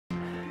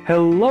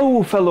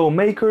Hello fellow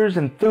makers,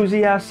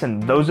 enthusiasts,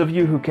 and those of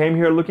you who came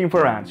here looking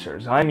for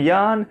answers. I'm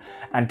Jan,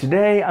 and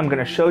today I'm going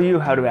to show you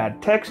how to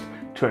add text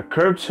to a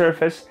curved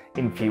surface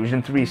in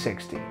Fusion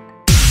 360.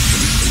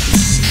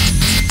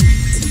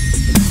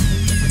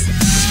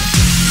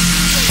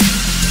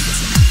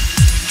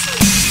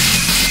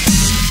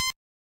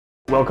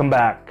 Welcome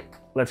back.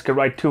 Let's get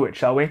right to it,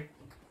 shall we?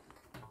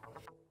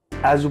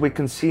 As we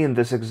can see in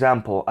this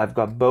example, I've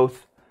got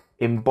both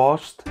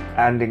embossed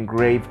and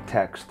engraved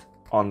text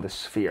on the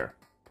sphere.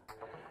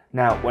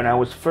 Now, when I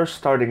was first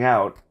starting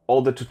out,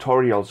 all the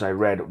tutorials I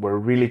read were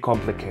really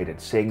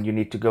complicated, saying you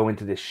need to go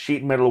into this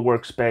sheet metal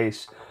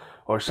workspace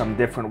or some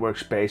different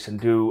workspace and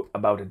do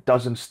about a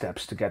dozen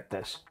steps to get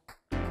this.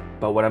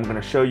 But what I'm going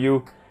to show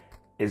you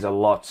is a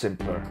lot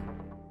simpler.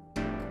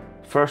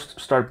 First,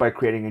 start by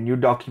creating a new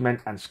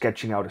document and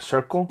sketching out a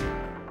circle.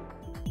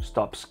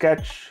 Stop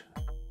sketch,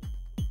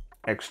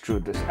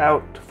 extrude this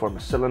out to form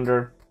a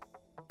cylinder,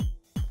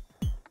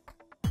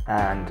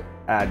 and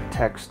add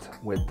text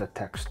with the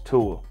text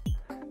tool.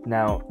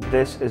 Now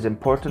this is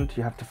important.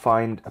 You have to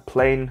find a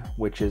plane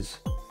which is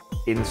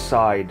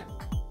inside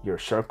your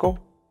circle.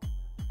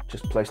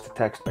 Just place the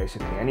text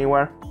basically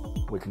anywhere.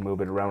 We can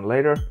move it around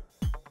later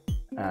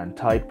and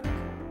type.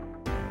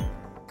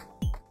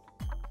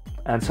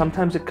 And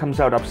sometimes it comes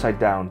out upside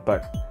down,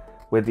 but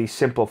with these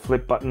simple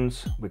flip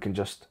buttons we can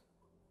just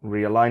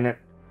realign it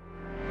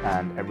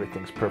and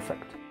everything's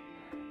perfect.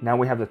 Now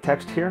we have the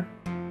text here.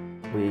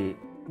 We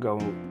go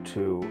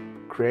to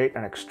create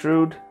and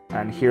extrude,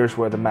 and here's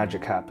where the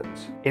magic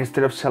happens.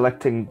 Instead of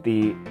selecting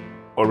the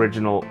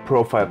original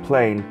profile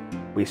plane,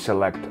 we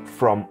select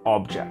from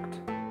object.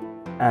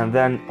 And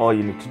then all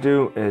you need to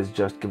do is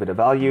just give it a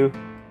value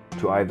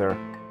to either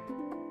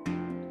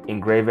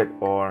engrave it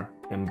or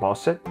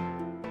emboss it.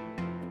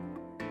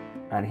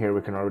 And here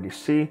we can already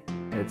see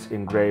it's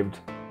engraved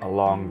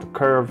along the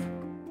curve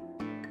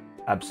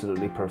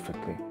absolutely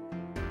perfectly.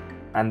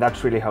 And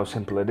that's really how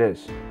simple it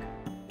is.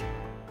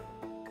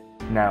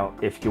 Now,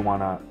 if you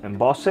want to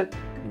emboss it,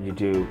 you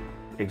do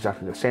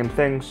exactly the same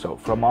thing. So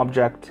from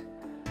object,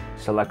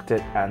 select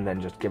it, and then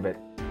just give it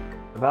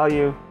a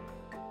value,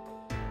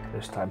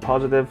 this time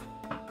positive.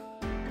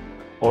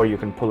 Or you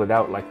can pull it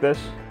out like this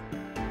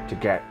to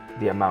get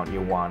the amount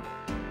you want.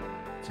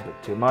 It's a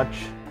bit too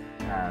much,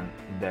 and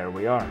there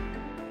we are.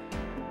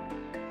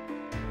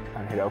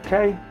 And hit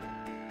OK.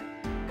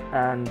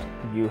 And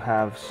you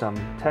have some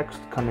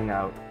text coming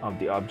out of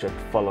the object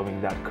following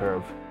that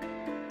curve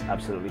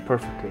absolutely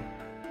perfectly.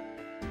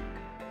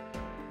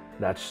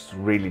 That's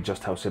really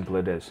just how simple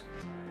it is.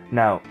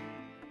 Now,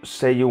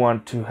 say you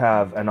want to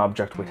have an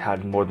object which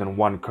had more than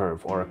one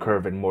curve, or a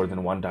curve in more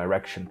than one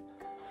direction.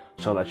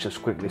 So let's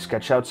just quickly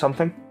sketch out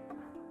something.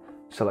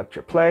 Select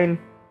your plane,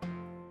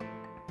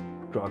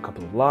 draw a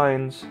couple of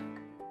lines,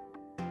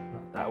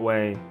 that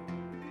way.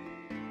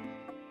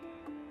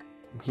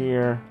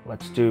 Here,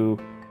 let's do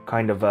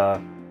kind of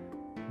a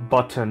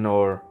button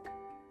or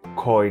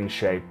coin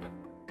shape.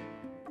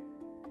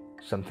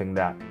 Something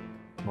that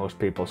most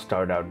people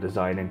start out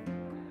designing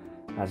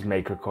as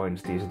maker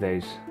coins these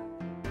days.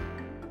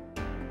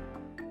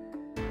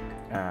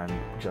 And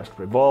just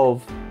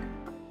revolve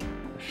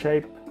the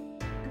shape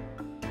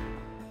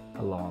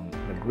along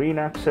the green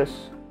axis.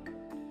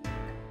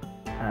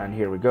 And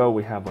here we go,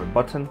 we have our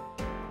button.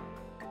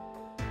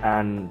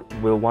 And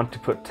we'll want to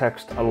put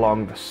text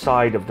along the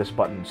side of this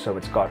button, so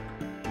it's got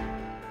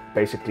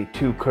basically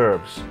two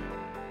curves,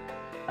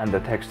 and the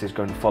text is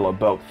going to follow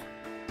both.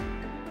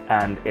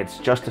 And it's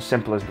just as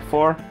simple as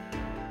before.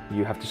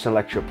 You have to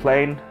select your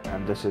plane,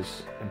 and this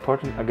is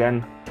important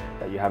again,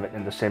 that you have it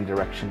in the same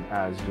direction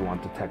as you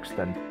want the text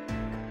then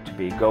to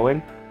be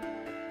going.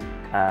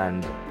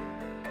 And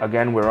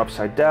again, we're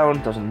upside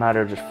down, doesn't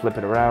matter, just flip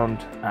it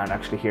around. And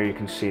actually here you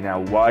can see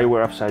now why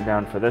we're upside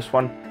down for this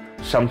one.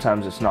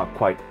 Sometimes it's not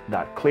quite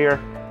that clear,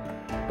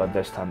 but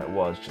this time it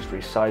was. Just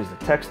resize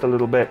the text a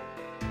little bit,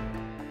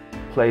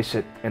 place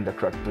it in the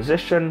correct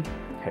position,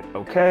 hit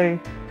OK.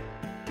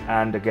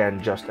 And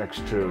again, just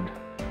extrude.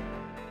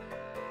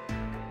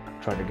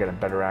 Try to get a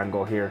better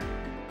angle here.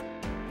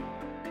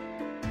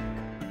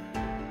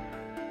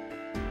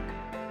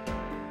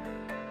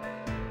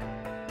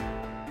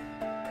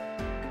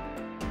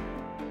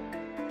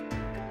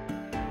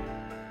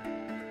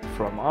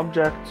 From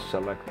object,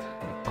 select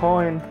the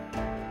coin,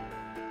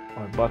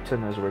 or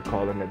button as we're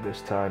calling it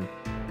this time.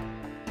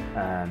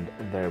 And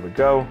there we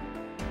go.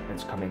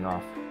 It's coming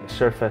off the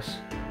surface,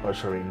 or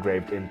sorry,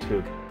 engraved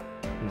into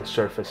the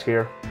surface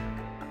here.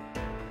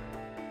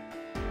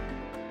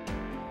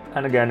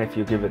 And again, if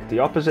you give it the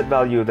opposite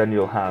value, then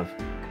you'll have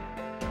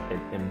it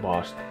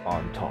embossed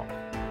on top.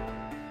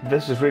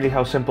 This is really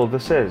how simple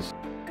this is.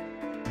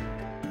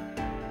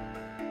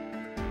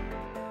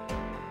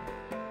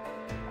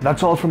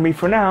 That's all from me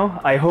for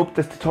now. I hope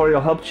this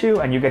tutorial helped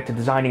you and you get to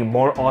designing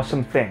more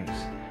awesome things.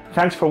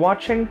 Thanks for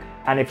watching,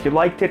 and if you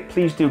liked it,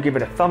 please do give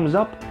it a thumbs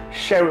up,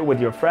 share it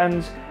with your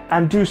friends,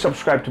 and do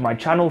subscribe to my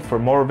channel for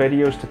more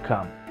videos to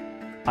come.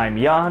 I'm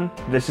Jan,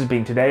 this has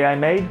been Today I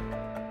Made.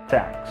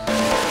 Thanks.